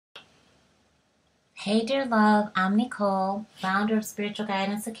Hey, dear love, I'm Nicole, founder of Spiritual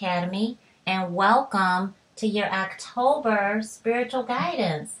Guidance Academy, and welcome to your October spiritual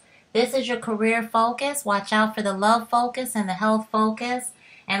guidance. This is your career focus. Watch out for the love focus and the health focus.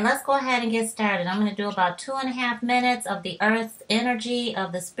 And let's go ahead and get started. I'm going to do about 2.5 minutes of the earth's energy,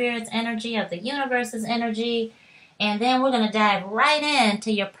 of the spirit's energy, of the universe's energy. And then we're going to dive right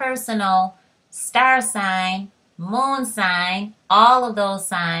into your personal star sign, moon sign, all of those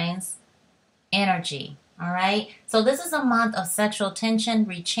signs energy. All right. So this is a month of sexual tension.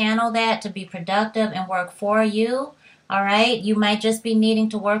 Rechannel that to be productive and work for you. All right. You might just be needing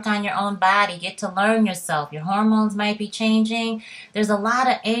to work on your own body, get to learn yourself. Your hormones might be changing. There's a lot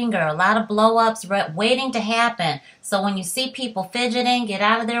of anger, a lot of blow ups waiting to happen. So when you see people fidgeting, get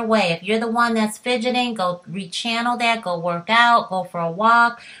out of their way. If you're the one that's fidgeting, go rechannel that, go work out, go for a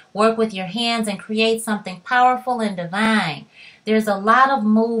walk, work with your hands and create something powerful and divine. There's a lot of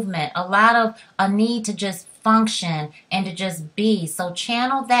movement, a lot of a need to just function and to just be. So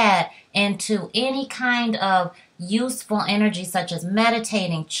channel that into any kind of useful energy such as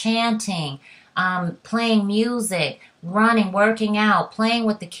meditating, chanting, playing music, running, working out, playing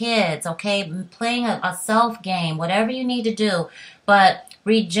with the kids, okay, playing a self game, whatever you need to do. But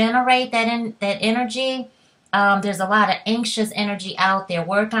regenerate that energy. There's a lot of anxious energy out there.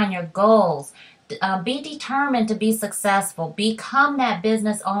 Work on your goals. Be determined to be successful. Become that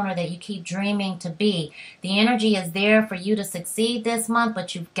business owner that you keep dreaming to be. The energy is there for you to succeed this month,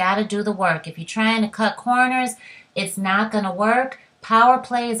 but you've got to do the work. If you're trying to cut corners, it's not going to work. Power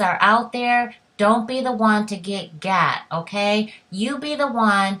plays are out there. Don't be the one to get got, okay? You be the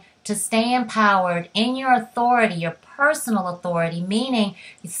one to stay empowered in your authority, your personal authority, meaning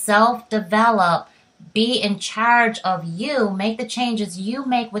self-develop. Be in charge of you. Make the changes you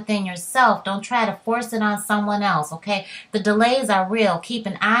make within yourself. Don't try to force it on someone else, okay? The delays are real. Keep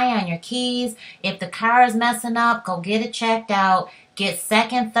an eye on your keys. If the car is messing up, go get it checked out. Get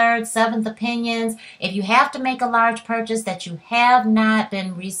second, third, seventh opinions. If you have to make a large purchase that you have not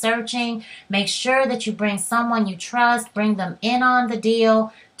been researching, make sure that you bring someone you trust. Bring them in on the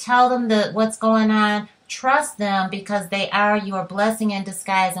deal. Tell them what's going on. Trust them because they are your blessing in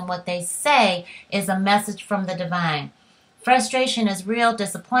disguise, and what they say is a message from the divine. Frustration is real.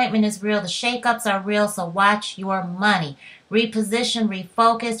 Disappointment is real. The shakeups are real, so watch your money. Reposition,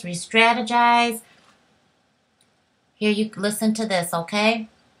 refocus, re-strategize. Here, you listen to this, okay?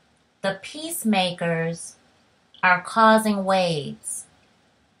 The peacemakers are causing waves.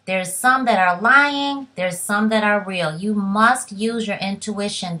 There's some that are lying. There's some that are real. You must use your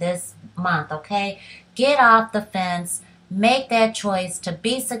intuition this month, okay? Get off the fence. Make that choice to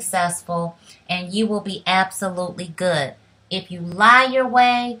be successful, and you will be absolutely good. If you lie your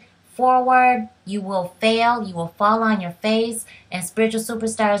way forward, you will fail. You will fall on your face. And spiritual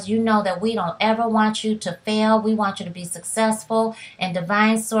superstars, you know that we don't ever want you to fail. We want you to be successful. And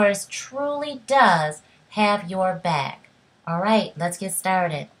Divine Source truly does have your back. All right, let's get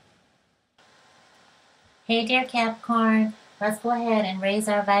started. Hey, dear Capricorn, let's go ahead and raise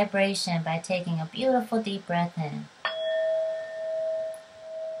our vibration by taking a beautiful deep breath in.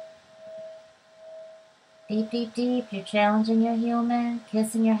 Deep, deep, deep. You're challenging your human,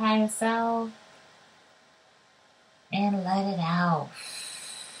 kissing your higher self, and let it out.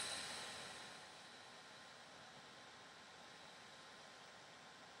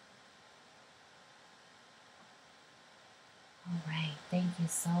 All right, thank you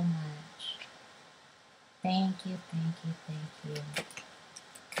so much. Thank you, thank you, thank you.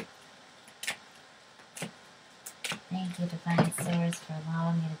 Thank you, Divine Source, for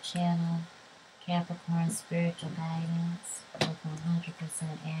allowing me to channel Capricorn spiritual guidance with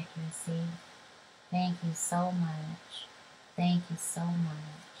 100% accuracy. Thank you so much. Thank you so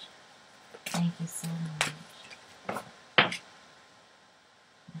much. Thank you so much.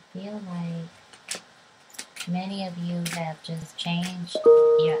 I feel like many of you have just changed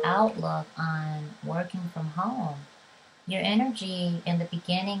your outlook on working from home. Your energy in the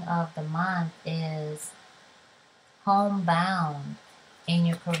beginning of the month is homebound in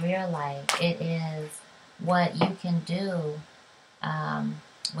your career life. It is what you can do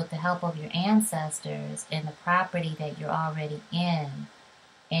with the help of your ancestors in the property that you're already in.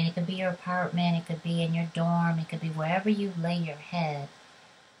 And it could be your apartment, it could be in your dorm, it could be wherever you lay your head.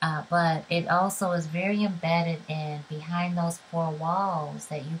 But it also is very embedded in behind those four walls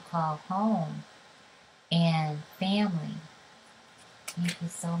that you call home and family. Thank you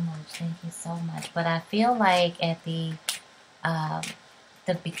so much. Thank you so much. But I feel like at the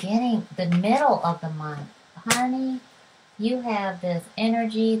beginning, the middle of the month, honey, you have this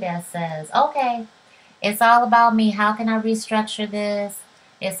energy that says, okay, it's all about me. How can I restructure this?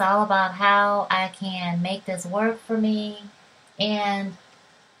 It's all about how I can make this work for me. And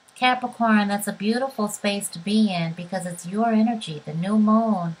Capricorn, that's a beautiful space to be in because it's your energy. The new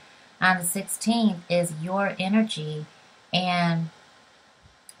moon on the 16th is your energy. And,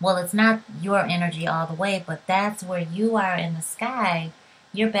 well, it's not your energy all the way, but that's where you are in the sky.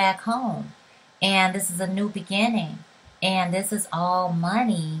 You're back home. And this is a new beginning. And this is all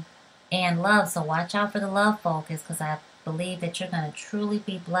money and love. So watch out for the love focus because I believe that you're going to truly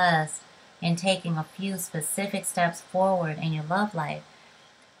be blessed in taking a few specific steps forward in your love life.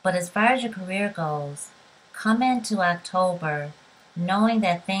 But as far as your career goes, come into October knowing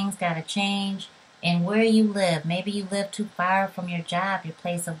that things got to change and where you live. Maybe you live too far from your job, your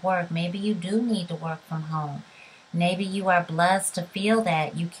place of work. Maybe you do need to work from home. Maybe you are blessed to feel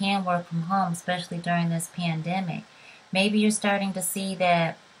that you can work from home, especially during this pandemic. Maybe you're starting to see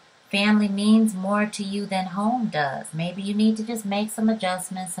that family means more to you than home does. Maybe you need to just make some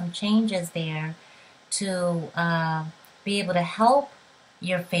adjustments, some changes there to be able to help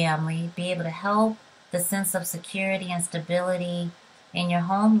your family, be able to help the sense of security and stability in your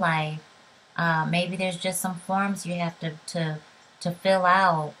home life. Maybe there's just some forms you have to fill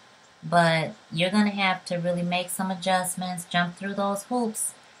out, but you're going to have to really make some adjustments, jump through those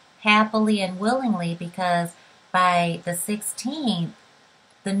hoops happily and willingly because by the 16th,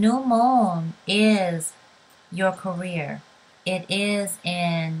 the new moon is your career. It is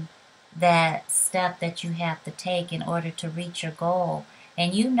in that step that you have to take in order to reach your goal.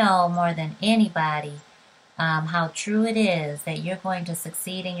 And you know more than anybody how true it is that you're going to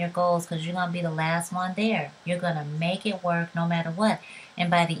succeed in your goals because you're going to be the last one there. You're going to make it work no matter what.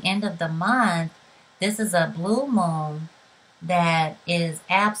 And by the end of the month, this is a blue moon that is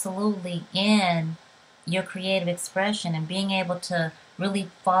absolutely in your creative expression and being able to really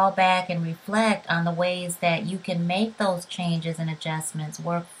fall back and reflect on the ways that you can make those changes and adjustments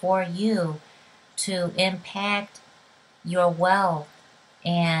work for you to impact your wealth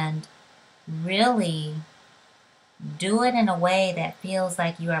and really do it in a way that feels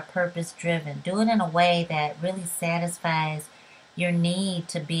like you are purpose driven. Do it in a way that really satisfies your need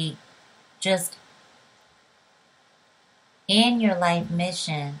to be just in your life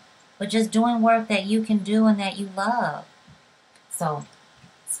mission, but just doing work that you can do and that you love. So,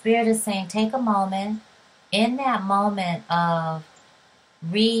 Spirit is saying take a moment. In that moment of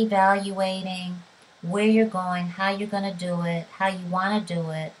reevaluating where you're going, how you're going to do it, how you want to do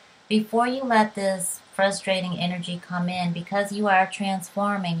it, before you let this frustrating energy come in, because you are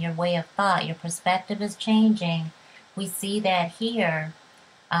transforming your way of thought, your perspective is changing. We see that here,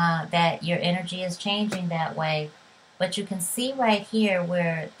 that your energy is changing that way. But you can see right here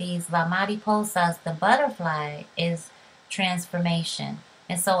where these La Mariposas, the butterfly, is transformation.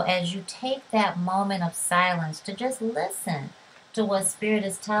 And so as you take that moment of silence to just listen to what Spirit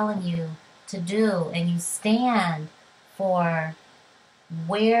is telling you to do, and you stand for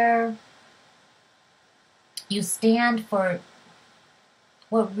where you stand for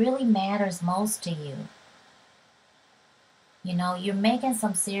what really matters most to you. You know, you're making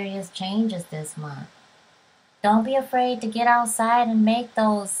some serious changes this month. Don't be afraid to get outside and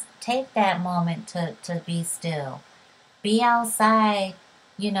take that moment to be still. Be outside,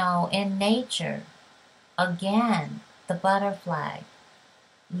 you know, in nature. Again, the butterfly.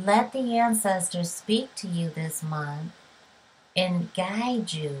 Let the ancestors speak to you this month and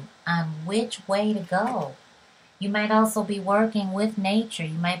guide you on which way to go. You might also be working with nature.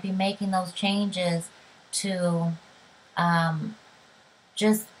 You might be making those changes to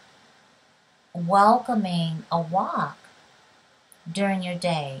just welcoming a walk during your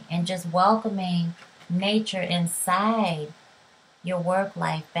day and just welcoming nature inside your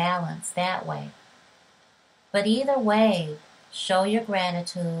work-life balance that way. But either way, show your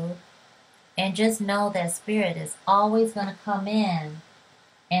gratitude and just know that Spirit is always going to come in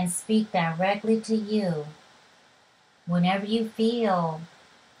and speak directly to you whenever you feel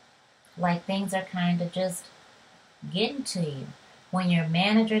like things are kind of just getting to you. When your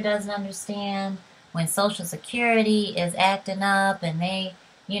manager doesn't understand, when Social Security is acting up and they,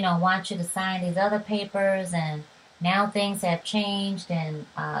 you know, want you to sign these other papers and now things have changed and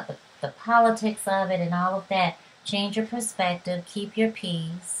the politics of it and all of that. Change your perspective, keep your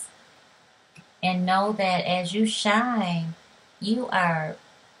peace, and know that as you shine, you are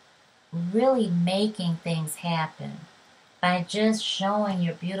really making things happen by just showing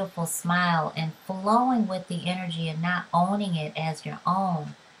your beautiful smile and flowing with the energy and not owning it as your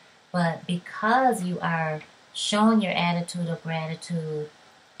own. But because you are showing your attitude of gratitude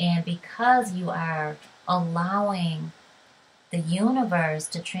and because you are allowing the universe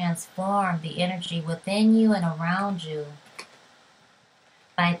to transform the energy within you and around you,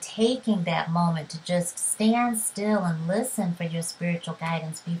 by taking that moment to just stand still and listen for your spiritual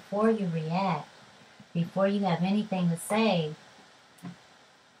guidance before you react, before you have anything to say,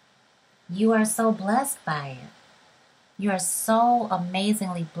 you are so blessed by it. You are so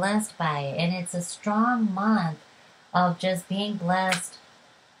amazingly blessed by it. And it's a strong month of just being blessed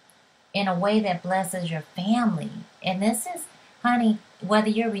in a way that blesses your family. And this is, honey, whether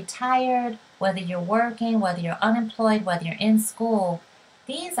you're retired, whether you're working, whether you're unemployed, whether you're in school,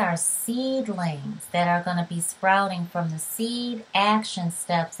 these are seedlings that are going to be sprouting from the seed action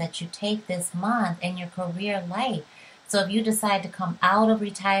steps that you take this month in your career life. So if you decide to come out of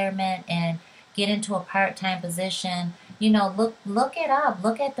retirement and get into a part-time position, look it up.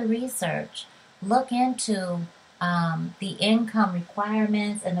 Look at the research. Look into the income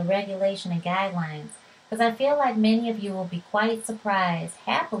requirements and the regulation and guidelines. Because I feel like many of you will be quite surprised,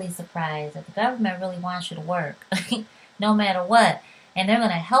 happily surprised, that the government really wants you to work, no matter what. And they're going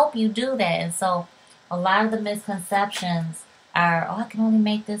to help you do that. And so a lot of the misconceptions are, oh, I can only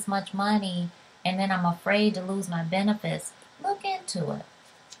make this much money, and then I'm afraid to lose my benefits. Look into it.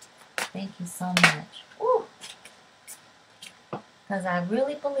 Thank you so much. Because I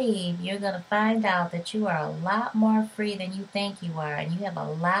really believe you're going to find out that you are a lot more free than you think you are. And you have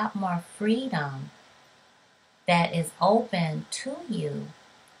a lot more freedom that is open to you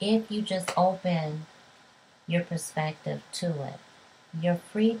if you just open your perspective to it. You're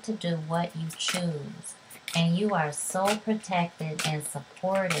free to do what you choose. And you are so protected and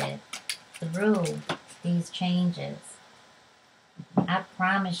supported through these changes. I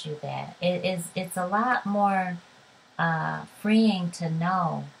promise you that. It's a lot more freeing to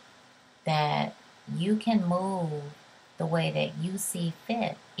know that you can move the way that you see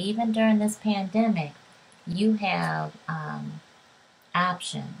fit. Even during this pandemic, you have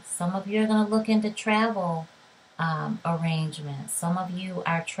options. Some of you are going to look into travel arrangements. Some of you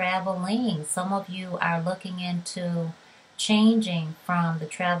are traveling. Some of you are looking into changing from the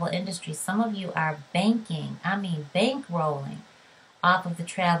travel industry. Some of you are bankrolling off of the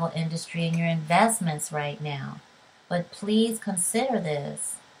travel industry and your investments right now. But please consider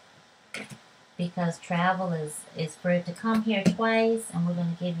this, because travel is for it to come here twice, and we're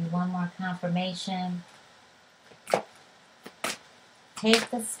going to give you one more confirmation.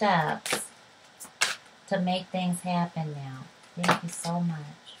 Take the steps to make things happen now. Thank you so much.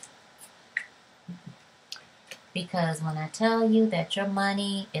 Because when I tell you that your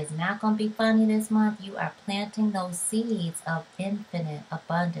money is not going to be funny this month, you are planting those seeds of infinite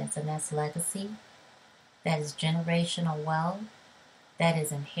abundance, and that's legacy. That is generational wealth. That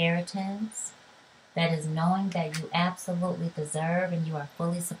is inheritance. That is knowing that you absolutely deserve and you are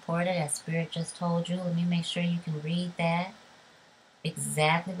fully supported, as Spirit just told you. Let me make sure you can read that.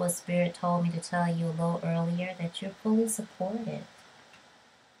 Exactly what Spirit told me to tell you a little earlier, that you're fully supported.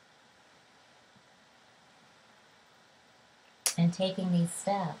 And taking these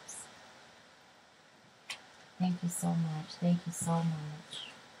steps. Thank you so much. Thank you so much.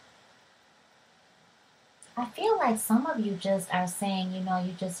 I feel like some of you just are saying,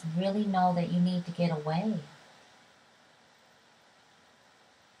 you just really know that you need to get away.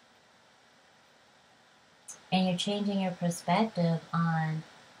 And you're changing your perspective on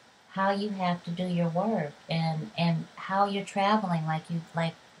how you have to do your work and how you're traveling, like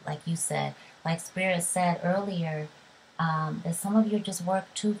you said, like Spirit said earlier, that some of you just work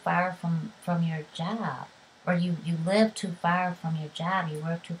too far from your job, or you live too far from your job, you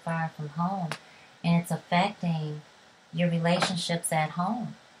work too far from home. And it's affecting your relationships at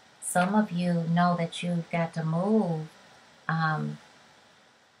home. Some of you know that you've got to move. And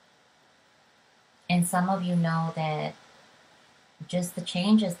some of you know that just the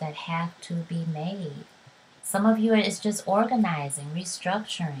changes that have to be made. Some of you, it's just organizing,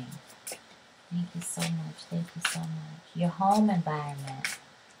 restructuring. Thank you so much. Thank you so much. Your home environment.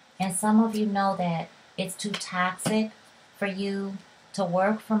 And some of you know that it's too toxic for you to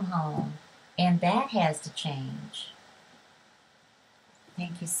work from home. And that has to change.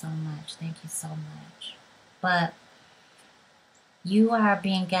 Thank you so much. Thank you so much. But you are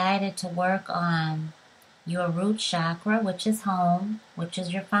being guided to work on your root chakra, which is home, which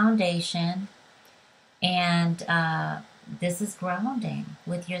is your foundation. And this is grounding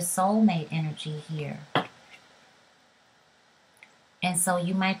with your soulmate energy here. And so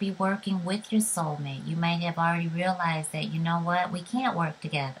you might be working with your soulmate. You might have already realized that, you know what, we can't work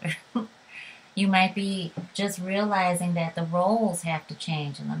together. You might be just realizing that the roles have to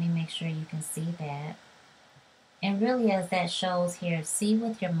change. And let me make sure you can see that. And really, as that shows here, see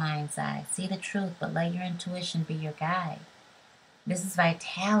with your mind's eye. See the truth, but let your intuition be your guide. This is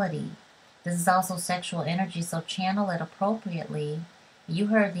vitality. This is also sexual energy, so channel it appropriately. You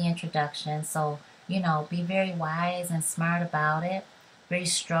heard the introduction, so, be very wise and smart about it. Very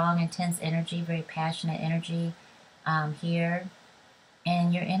strong, intense energy, very passionate energy here.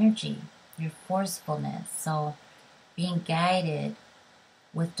 And your energy, your forcefulness. So, being guided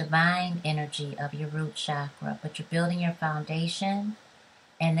with divine energy of your root chakra, but you're building your foundation,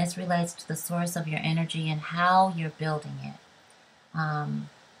 and this relates to the source of your energy and how you're building it.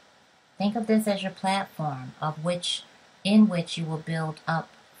 Think of this as your platform in which you will build up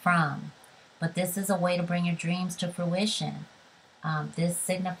from. But this is a way to bring your dreams to fruition. This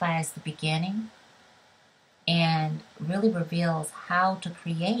signifies the beginning and really reveals how to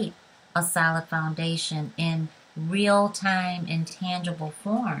create a solid foundation in real-time, intangible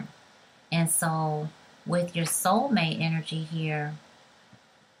form. And so with your soulmate energy here,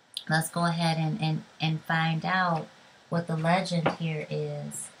 let's go ahead and find out what the legend here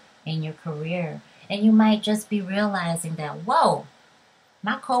is in your career. And you might just be realizing that, whoa,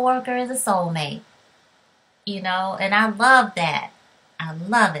 my coworker is a soulmate, and I love that. I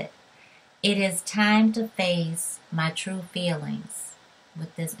love it. It is time to face my true feelings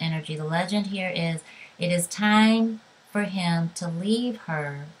with this energy. The legend here is, it is time for him to leave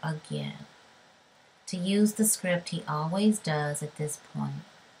her again. To use the script he always does at this point.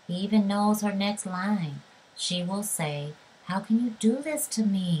 He even knows her next line. She will say, "How can you do this to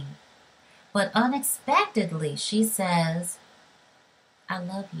me?" But unexpectedly, she says, "I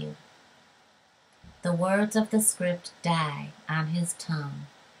love you." The words of the script die on his tongue.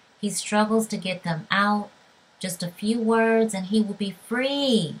 He struggles to get them out. Just a few words and he will be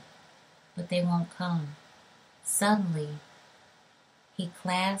free. But they won't come. Suddenly, he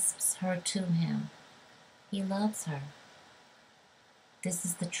clasps her to him. He loves her. This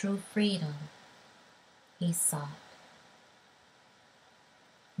is the true freedom he sought.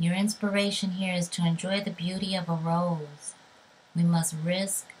 Your inspiration here is to enjoy the beauty of a rose. We must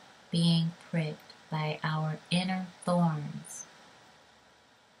risk being pricked by our inner thorns.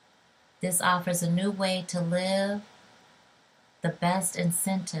 This offers a new way to live. The best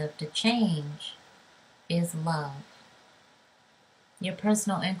incentive to change is love. Your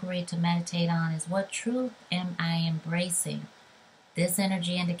personal inquiry to meditate on is, what truth am I embracing? This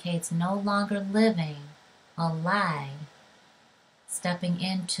energy indicates no longer living a lie, stepping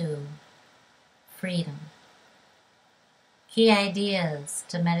into freedom. Key ideas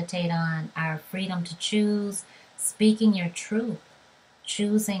to meditate on are freedom to choose, speaking your truth,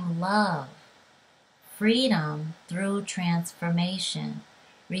 choosing love, freedom through transformation,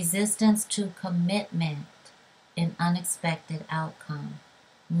 resistance to commitment, an unexpected outcome,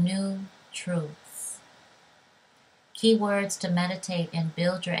 new truths. Keywords to meditate and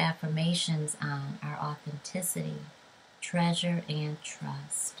build your affirmations on are authenticity, treasure, and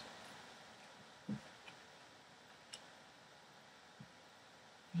trust.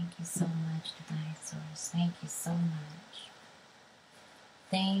 Thank you so much, Divine Source. Thank you so much.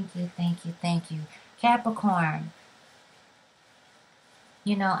 Thank you, thank you, thank you. Capricorn,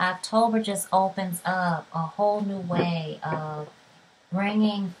 October just opens up a whole new way of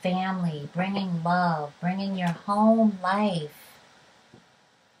bringing family, bringing love, bringing your home life,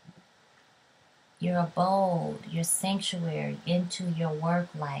 your abode, your sanctuary into your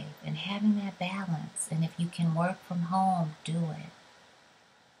work life, and having that balance. And if you can work from home, do it.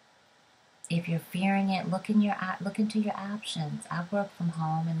 If you're fearing it, look into your options. I work from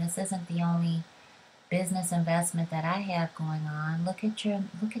home, and this isn't the only business investment that I have going on. Look at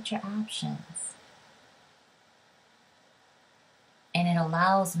your options. And it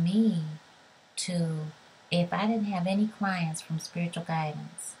allows me to, if I didn't have any clients from spiritual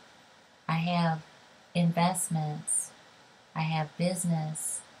guidance, I have investments, I have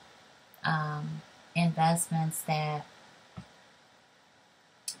business investments that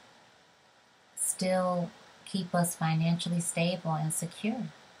still keep us financially stable and secure.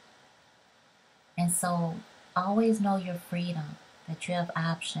 And so always know your freedom, that you have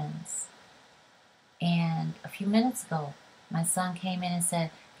options. And a few minutes ago, my son came in and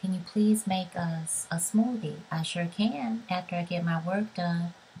said, "Can you please make us a smoothie?" I sure can. After I get my work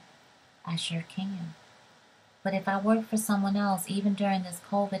done, I sure can. But if I worked for someone else, even during this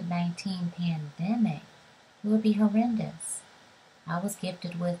COVID-19 pandemic, it would be horrendous. I was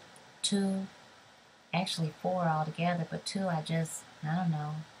gifted with 2, actually 4 altogether, but 2 I don't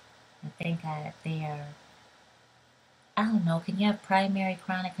know. I think they are, I don't know, can you have primary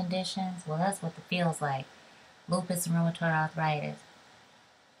chronic conditions? Well, that's what it feels like. Lupus and rheumatoid arthritis.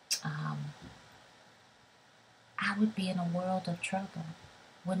 I would be in a world of trouble.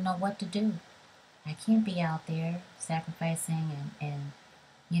 Wouldn't know what to do. I can't be out there sacrificing and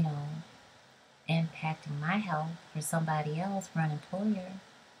impacting my health for somebody else, for an employer.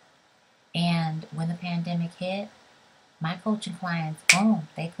 And when the pandemic hit, my coaching clients, boom,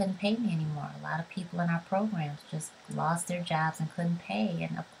 they couldn't pay me anymore. A lot of people in our programs just lost their jobs and couldn't pay.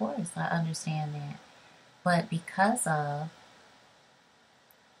 And of course, I understand that. But because of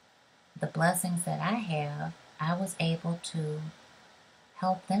the blessings that I have, I was able to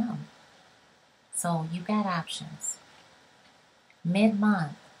help them. So you got options.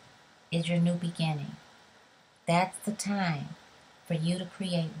 Mid-month is your new beginning. That's the time for you to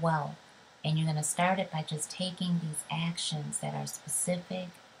create wealth. And you're going to start it by just taking these actions that are specific,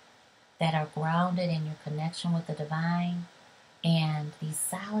 that are grounded in your connection with the divine, and these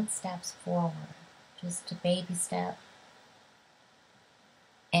solid steps forward. Just a baby step.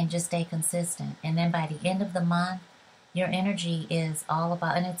 And just stay consistent. And then by the end of the month, your energy is all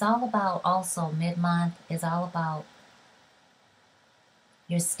about, and it's all about also mid-month, is all about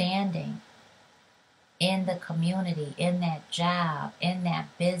your standing in the community, in that job, in that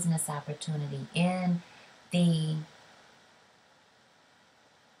business opportunity, in the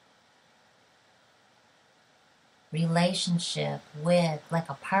relationship with, like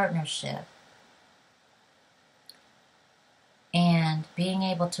a partnership, and being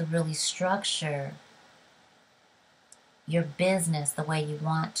able to really structure your business the way you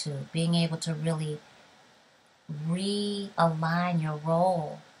want to, being able to really realign your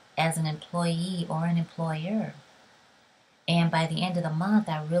role as an employee or an employer. And by the end of the month,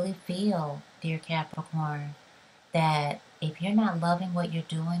 I really feel, dear Capricorn, that if you're not loving what you're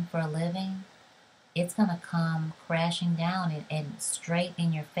doing for a living, it's going to come crashing down and straight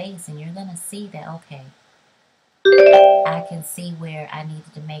in your face, and you're going to see that, okay, I can see where I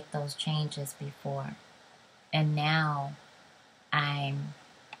needed to make those changes before, and now I'm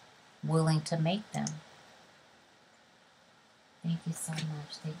willing to make them. Thank you so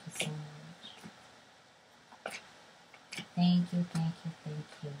much. Thank you so much. Thank you, thank you, thank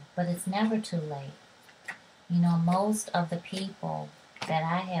you. But it's never too late. You know, most of the people that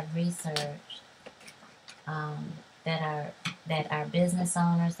I have researched that are business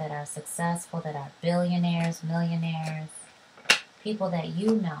owners, that are successful, that are billionaires, millionaires, people that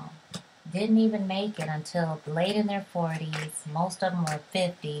you know, didn't even make it until late in their 40s. Most of them were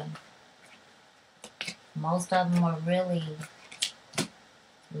 50. Most of them were really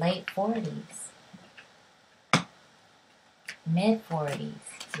late 40s, mid 40s,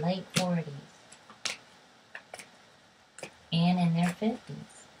 late 40s, and in their 50s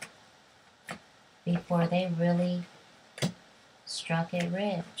before they really struck it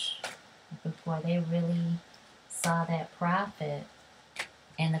rich, before they really saw that profit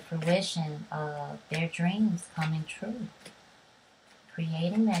and the fruition of their dreams coming true,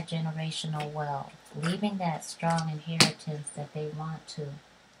 creating that generational wealth, leaving that strong inheritance that they want to.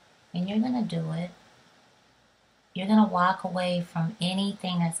 And you're going to do it. You're going to walk away from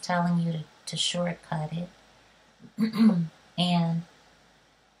anything that's telling you to shortcut it. And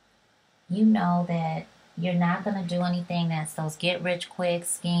you know that you're not going to do anything that's those get-rich-quick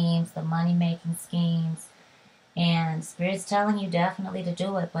schemes, the money-making schemes. And Spirit's telling you definitely to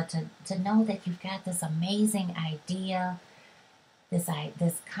do it, but to know that you've got this amazing idea, this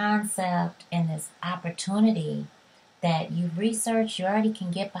concept, and this opportunity that you've researched, you already can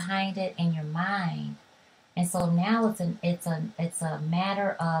get behind it in your mind. And so now it's a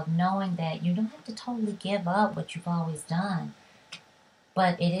matter of knowing that you don't have to totally give up what you've always done.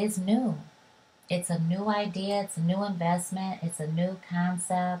 But it is new. It's a new idea, it's a new investment, it's a new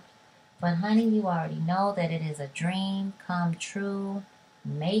concept. But honey, you already know that it is a dream come true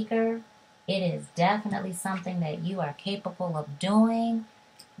maker. It is definitely something that you are capable of doing.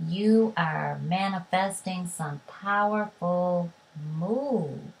 You are manifesting some powerful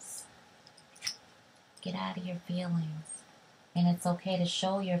moves. Get out of your feelings. And it's okay to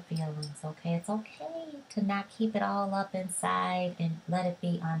show your feelings, okay? It's okay to not keep it all up inside and let it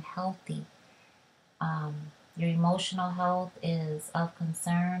be unhealthy. Your emotional health is of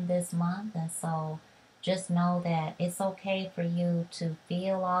concern this month, and so just know that it's okay for you to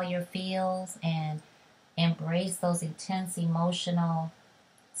feel all your feels and embrace those intense emotional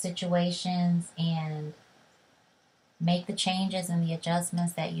situations and make the changes and the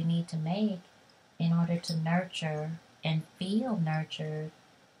adjustments that you need to make in order to nurture and feel nurtured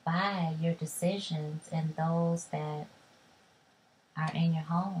by your decisions and those that are in your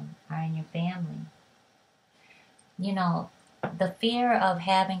home, are in your family. You know, the fear of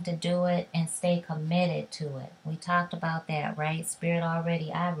having to do it and stay committed to it. We talked about that, right? Spirit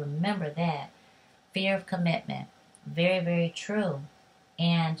already, I remember that. Fear of commitment. Very, very true.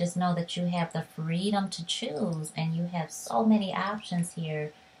 And just know that you have the freedom to choose, and you have so many options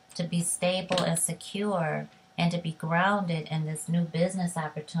here to be stable and secure and to be grounded in this new business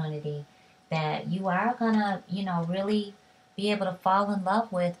opportunity that you are gonna, really be able to fall in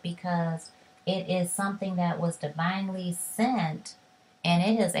love with, because it is something that was divinely sent, and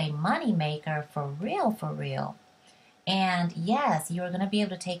it is a money maker for real, for real. And yes, you are going to be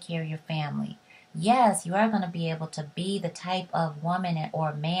able to take care of your family. Yes, you are going to be able to be the type of woman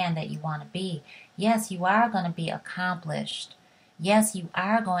or man that you want to be. Yes, you are going to be accomplished. Yes, you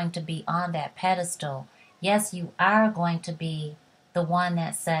are going to be on that pedestal. Yes, you are going to be the one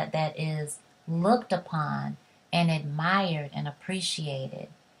that is looked upon and admired and appreciated.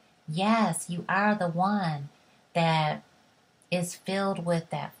 Yes, you are the one that is filled with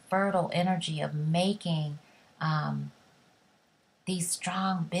that fertile energy of making these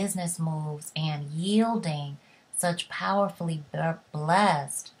strong business moves and yielding such powerfully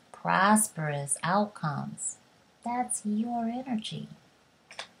blessed, prosperous outcomes. That's your energy.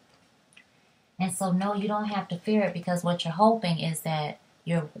 And so, no, you don't have to fear it, because what you're hoping is that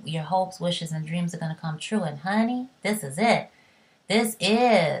your hopes, wishes, and dreams are going to come true. And honey, this is it.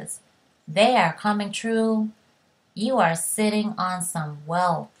 They are coming true. You are sitting on some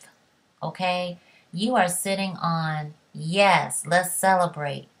wealth, okay? You are sitting on, yes, let's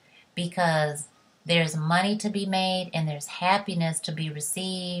celebrate, because there's money to be made, and there's happiness to be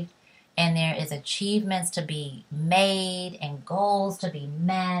received, and there is achievements to be made and goals to be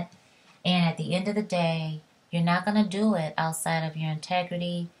met. And at the end of the day, you're not going to do it outside of your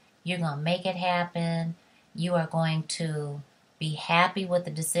integrity. You're going to make it happen. You are going to be happy with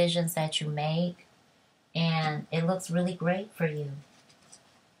the decisions that you make. And it looks really great for you.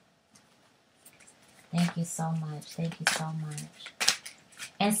 Thank you so much. Thank you so much.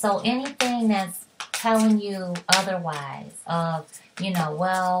 And so anything that's telling you otherwise, well,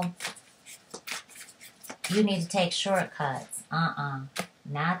 you need to take shortcuts.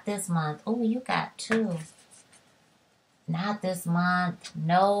 Not this month. Oh, you got two. Not this month.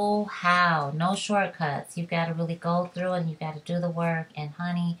 No how. No shortcuts. You've got to really go through and you've got to do the work. And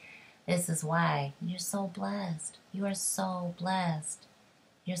honey, this is why. You're so blessed. You are so blessed.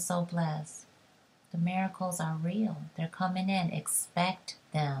 You're so blessed. The miracles are real. They're coming in. Expect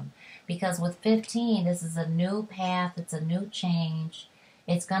them. Because with 15, this is a new path. It's a new change.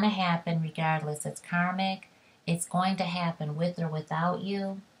 It's going to happen regardless. It's karmic. It's going to happen with or without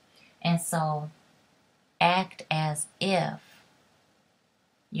you. And so act as if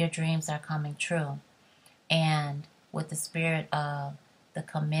your dreams are coming true. And with the spirit of the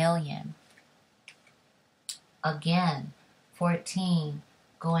chameleon, again, 14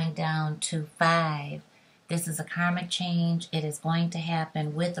 going down to 5. This is a karmic change. It is going to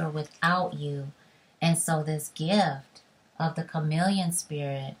happen with or without you. And so this gift of the chameleon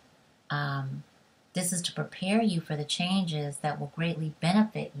spirit, this is to prepare you for the changes that will greatly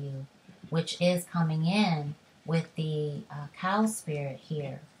benefit you, which is coming in with the cow spirit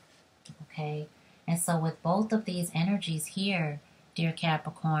here. Okay? And so with both of these energies here, dear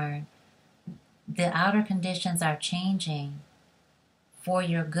Capricorn, the outer conditions are changing for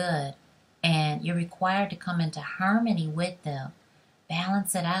your good, and you're required to come into harmony with them.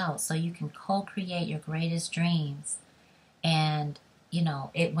 Balance it out so you can co-create your greatest dreams. And,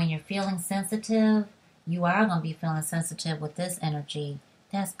 when you're feeling sensitive, you are going to be feeling sensitive with this energy.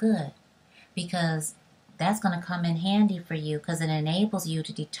 That's good, because that's going to come in handy for you, because it enables you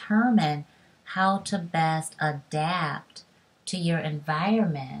to determine how to best adapt to your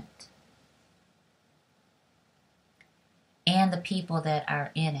environment and the people that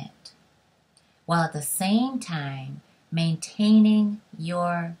are in it, while at the same time maintaining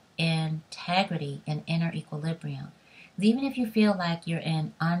your integrity and inner equilibrium. Even if you feel like you're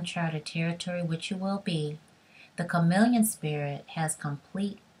in uncharted territory, which you will be, the chameleon spirit has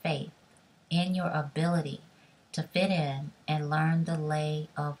complete faith in your ability to fit in and learn the lay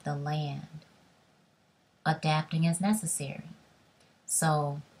of the land. Adapting is necessary.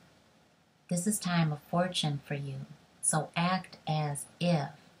 So this is time of fortune for you. So act as if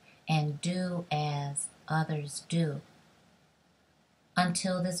and do as others do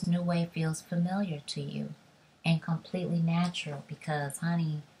until this new way feels familiar to you and completely natural, because,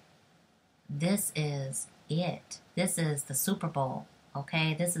 honey, this is it. This is the Super Bowl,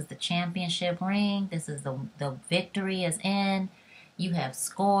 okay? This is the championship ring. This is the victory is in. You have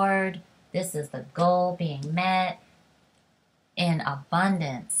scored. This is the goal being met in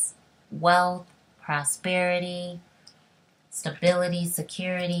abundance, wealth, prosperity, stability,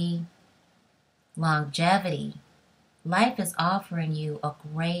 security, longevity. Life is offering you a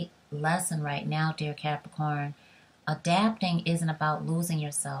great lesson right now, dear Capricorn. Adapting isn't about losing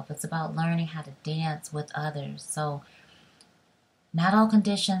yourself. It's about learning how to dance with others. So Not all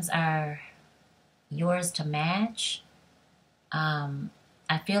conditions are yours to match.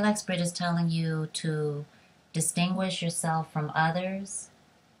 I feel like Spirit is telling you to distinguish yourself from others.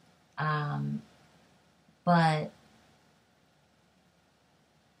 But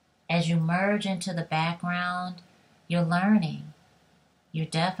as you merge into the background, you're learning. You're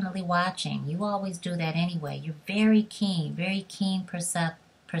definitely watching. You always do that anyway. You're very keen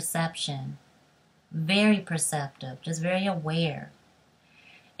perception, very perceptive, just very aware.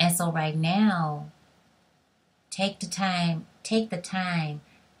 And so right now, take the time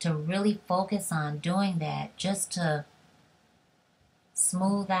to really focus on doing that, just to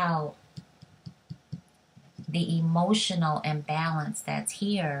smooth out the emotional imbalance that's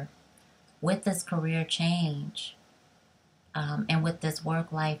here with this career change, and with this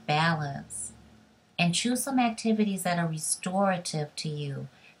work-life balance. And choose some activities that are restorative to you,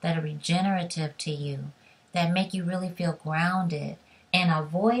 that are regenerative to you, that make you really feel grounded. And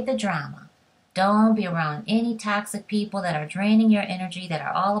avoid the drama. Don't be around any toxic people that are draining your energy, that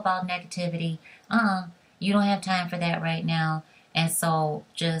are all about negativity. You don't have time for that right now. And so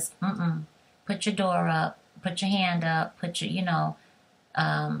just put your door up, put your hand up, put your,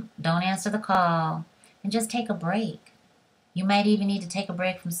 don't answer the call, and just take a break. You might even need to take a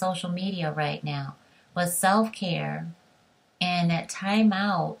break from social media right now. But self-care and that time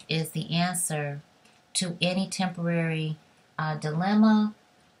out is the answer to any temporary dilemma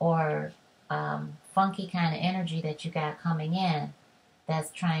or funky kind of energy that you got coming in that's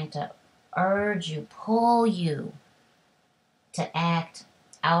trying to urge you, pull you to act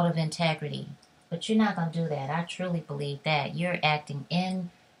out of integrity. But you're not going to do that. I truly believe that. You're acting in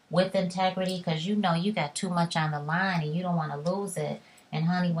with integrity because you know you got too much on the line and you don't want to lose it. And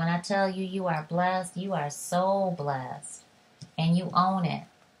honey, when I tell you you are blessed, you are so blessed. And you own it.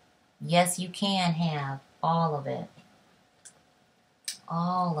 Yes, you can have all of it.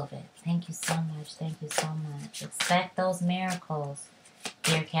 All of it. Thank you so much. Thank you so much. Expect those miracles,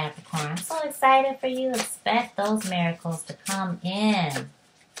 dear Capricorn. I'm so excited for you. Expect those miracles to come in.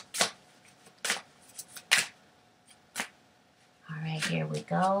 All right, here we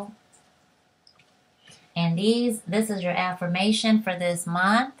go. And this is your affirmation for this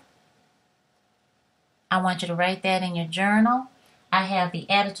month. I want you to write that in your journal. I have the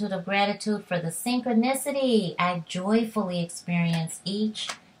attitude of gratitude for the synchronicity I joyfully experience each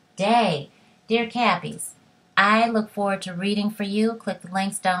day. Dear Cappies, I look forward to reading for you. Click the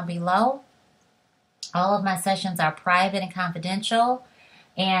links down below. All of my sessions are private and confidential.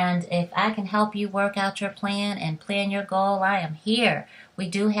 And if I can help you work out your plan and plan your goal, I am here. We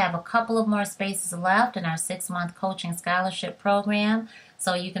do have a couple of more spaces left in our 6-month coaching scholarship program.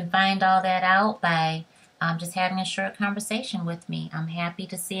 So you can find all that out by just having a short conversation with me. I'm happy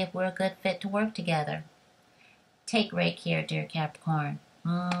to see if we're a good fit to work together. Take great care, dear Capricorn.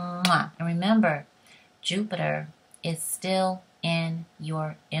 Mwah. And remember, Jupiter is still in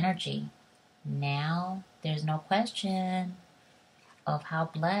your energy. Now, there's no question of how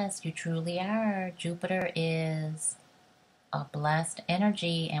blessed you truly are. Jupiter is a blessed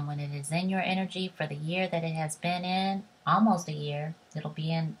energy, and when it is in your energy for the year that it has been in, almost a year, it'll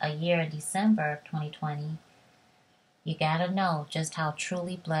be in a year in December of 2020, you gotta know just how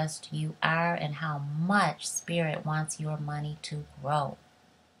truly blessed you are and how much Spirit wants your money to grow.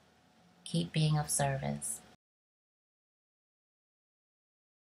 Keep being of service.